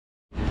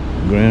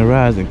Grand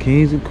Rising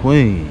Kings and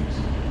Queens.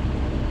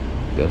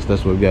 That's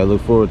what we gotta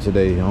look forward to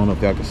today. I don't know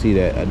if y'all can see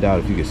that. I doubt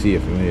if you can see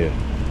it from here.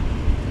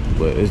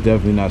 But it's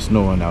definitely not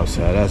snowing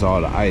outside. That's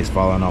all the ice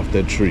falling off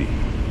that tree.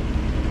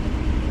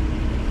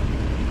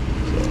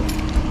 So,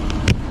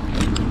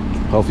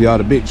 hopefully all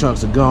the big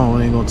chunks are gone.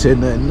 Ain't gonna tear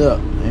nothing up.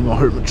 Ain't gonna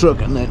hurt my truck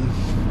or nothing.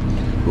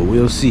 But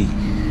we'll see.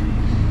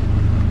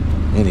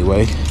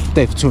 Anyway,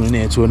 thanks for tuning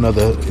in to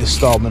another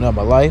installment of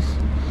my life.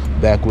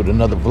 Back with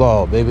another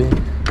vlog, baby.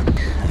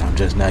 And I'm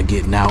just not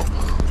getting out.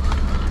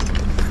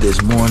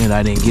 This morning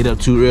I didn't get up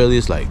too early.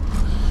 It's like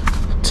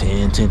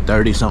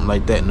 10:30, something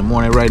like that in the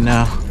morning right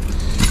now.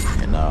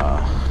 And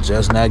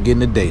just not getting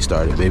the day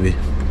started, baby.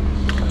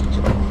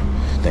 So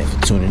thanks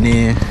for tuning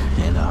in,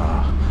 and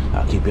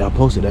I'll keep y'all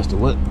posted as to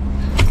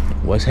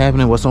what's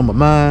happening, what's on my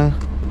mind,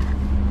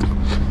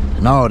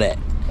 and all that.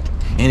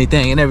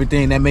 Anything and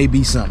everything that may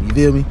be something, you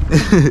feel me?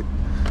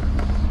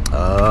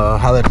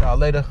 Holla at y'all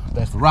later.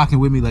 Thanks for rocking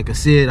with me. Like I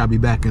said, I'll be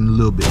back in a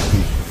little bit.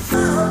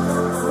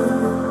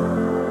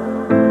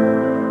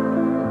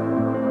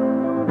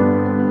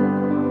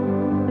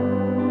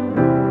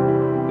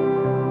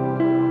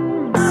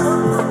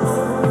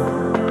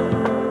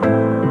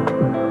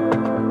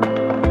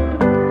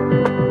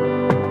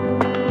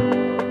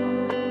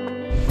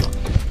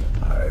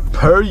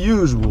 Per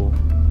usual,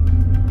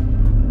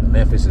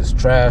 Memphis is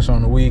trash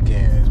on the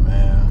weekends,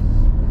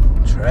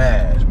 man.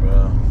 Trash,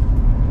 bro.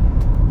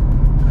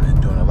 I've been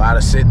doing a lot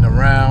of sitting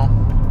around.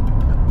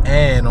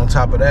 And on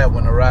top of that,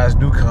 when the rides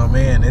do come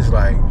in, it's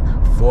like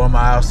 4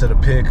 miles to the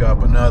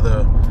pickup,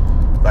 another,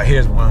 like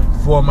here's one,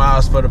 4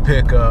 miles for the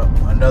pickup,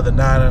 another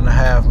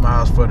 9.5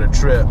 miles for the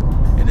trip,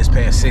 and it's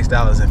paying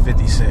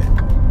 $6.50.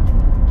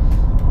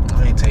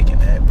 I ain't taking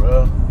that,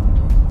 bro.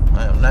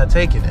 I am not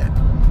taking that.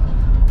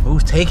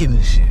 Who's taking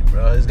this shit,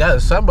 bro?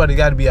 Somebody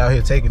got to be out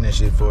here taking this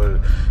shit for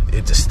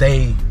it to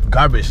stay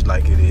garbage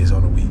like it is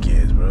on the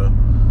weekends, bro.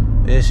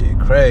 This shit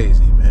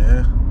crazy,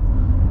 man.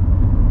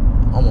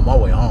 I'm on my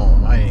way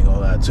home. I ain't gonna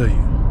lie to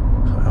you.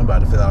 I'm about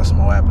to fill out some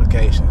more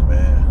applications,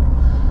 man.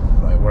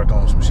 Like work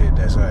on some shit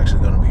that's actually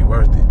gonna be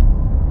worth it.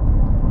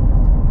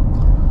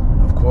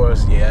 Of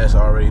course, yes, I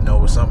already know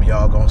what some of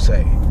y'all gonna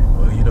say.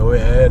 Well, you know,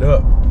 it add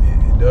up.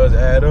 It does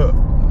add up.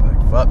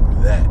 Like, fuck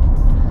that.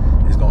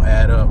 It's gonna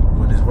add up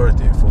when it's worth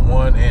it for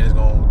one, and it's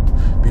gonna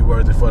be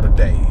worth it for the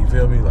day. You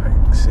feel me? Like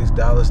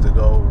 $6 to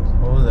go,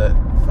 what was that?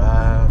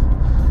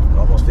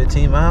 Almost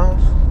 15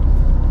 miles?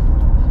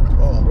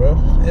 Come on, bro.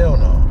 Hell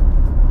no.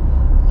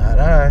 Not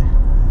I.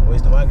 I'm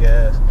wasting my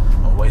gas.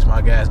 I'm gonna waste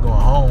my gas going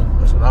home.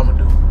 That's what I'm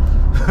gonna do.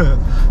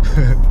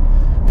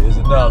 Here's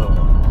another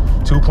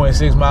one.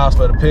 2.6 miles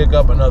for the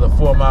pickup, another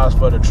 4 miles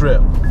for the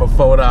trip for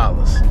 $4.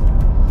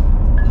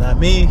 Not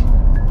me.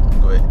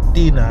 Go ahead,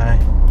 D9.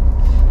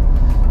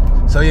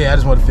 So yeah, I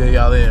just want to fill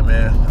y'all in,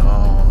 man.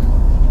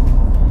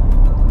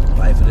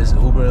 Life of this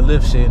Uber and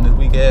Lyft shit in this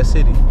weak ass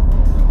city.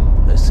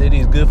 This city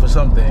is good for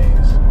some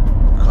things.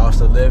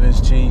 Cost of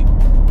living's cheap.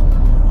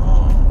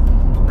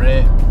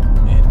 Rent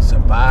and to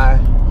buy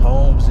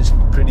homes is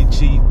pretty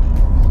cheap,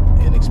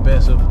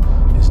 inexpensive.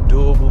 It's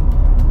doable,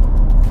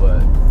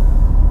 but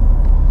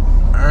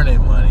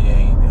earning money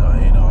ain't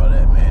all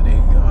that, man.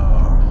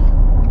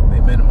 They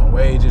minimum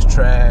wage is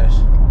trash.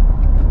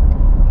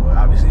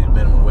 Obviously, the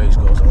minimum wage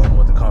goes along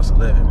with the cost of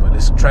living, but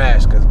it's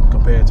trash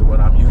compared to what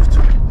I'm used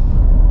to.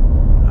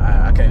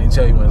 I can't even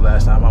tell you when the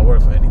last time I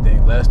worked for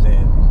anything less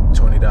than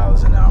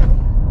 $20 an hour.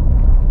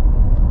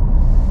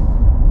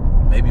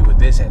 Maybe with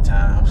this at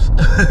times.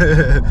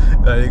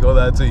 I ain't gonna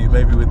lie to you,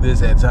 maybe with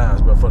this at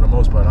times, but for the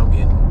most part, I'm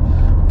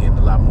getting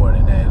a lot more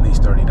than that, at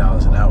least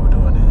 $30 an hour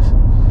doing this.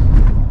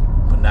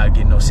 But not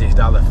getting no $6,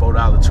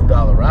 $4,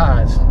 $2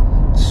 rides.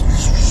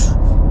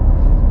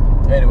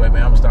 Anyway,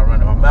 man, I'm gonna start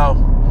running my mouth.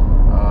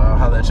 I'll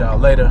holler at y'all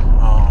later.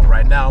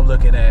 Right now I'm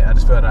looking at, I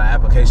just filled out an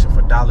application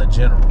for Dollar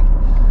General.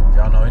 If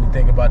y'all know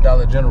anything about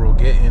Dollar General,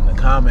 get in the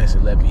comments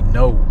and let me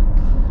know.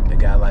 They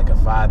got like a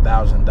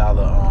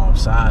 $5,000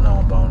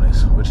 sign-on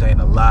bonus, which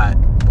ain't a lot,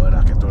 but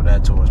I can throw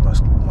that towards my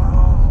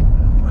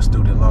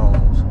student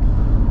loans,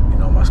 you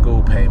know, my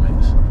school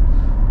payments.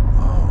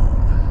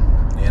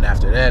 And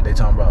after that, they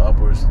talking about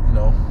upwards, you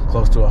know,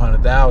 close to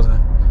 100,000.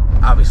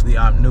 Obviously,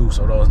 I'm new,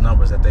 so those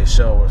numbers that they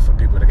show are for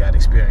people that got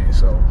experience.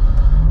 So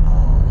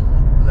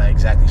I'm not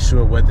exactly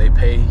sure what they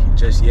pay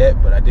just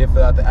yet, but I did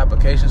fill out the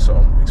application, so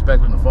I'm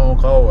expecting a phone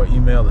call or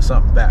email or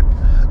something back.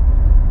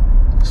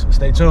 So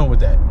stay tuned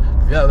with that.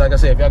 Like I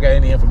said, if y'all got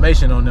any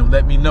information on them,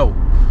 let me know.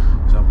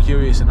 So I'm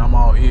curious and I'm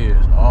all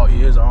ears. All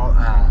ears, all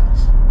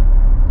eyes.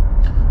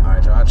 All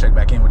right, y'all. I'll check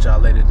back in with y'all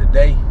later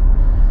today.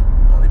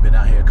 Only been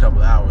out here a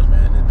couple hours,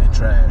 man. It's been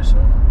trash, so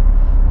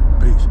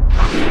peace.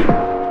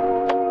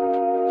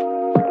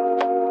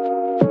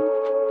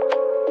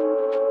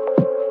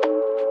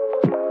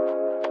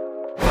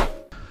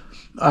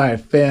 All right,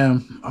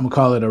 fam. I'm gonna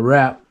call it a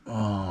wrap.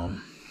 I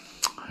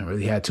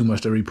really had too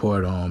much to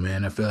report on,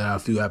 man. I filled out a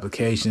few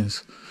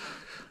applications.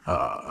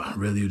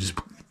 Really just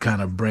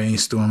kind of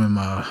brainstorming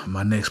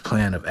my next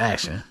plan of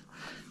action.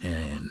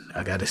 And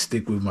I got to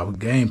stick with my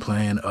game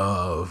plan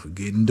of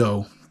getting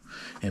dough,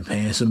 and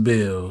paying some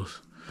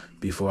bills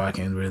before I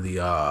can really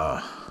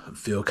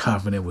feel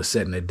confident with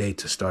setting a date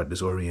to start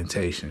this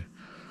orientation.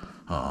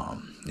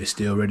 It's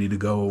still ready to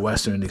go with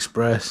Western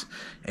Express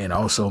and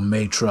also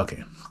May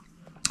Trucking.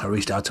 I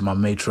reached out to my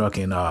May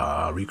Trucking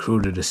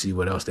recruiter to see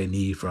what else they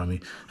need from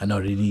me. I know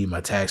they need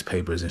my tax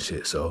papers and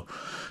shit, so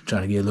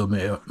trying to get a little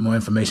bit more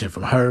information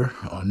from her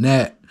on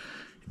that.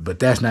 But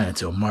that's not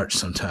until March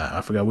sometime. I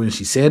forgot when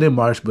she said in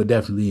March, but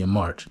definitely in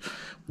March.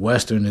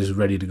 Western is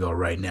ready to go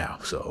right now.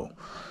 So,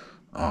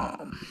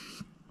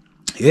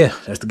 yeah,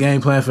 that's the game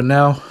plan for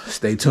now.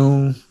 Stay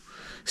tuned.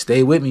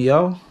 Stay with me,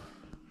 y'all.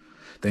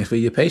 Thanks for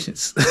your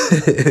patience.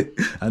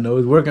 I know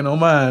it's working on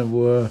mine,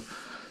 boy.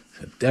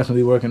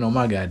 Definitely working on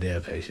my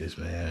goddamn patience,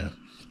 man.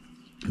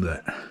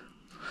 But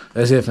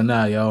that's it for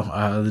now, y'all.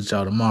 I'll let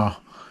y'all tomorrow.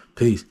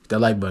 Peace. Hit that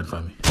like button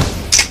for me.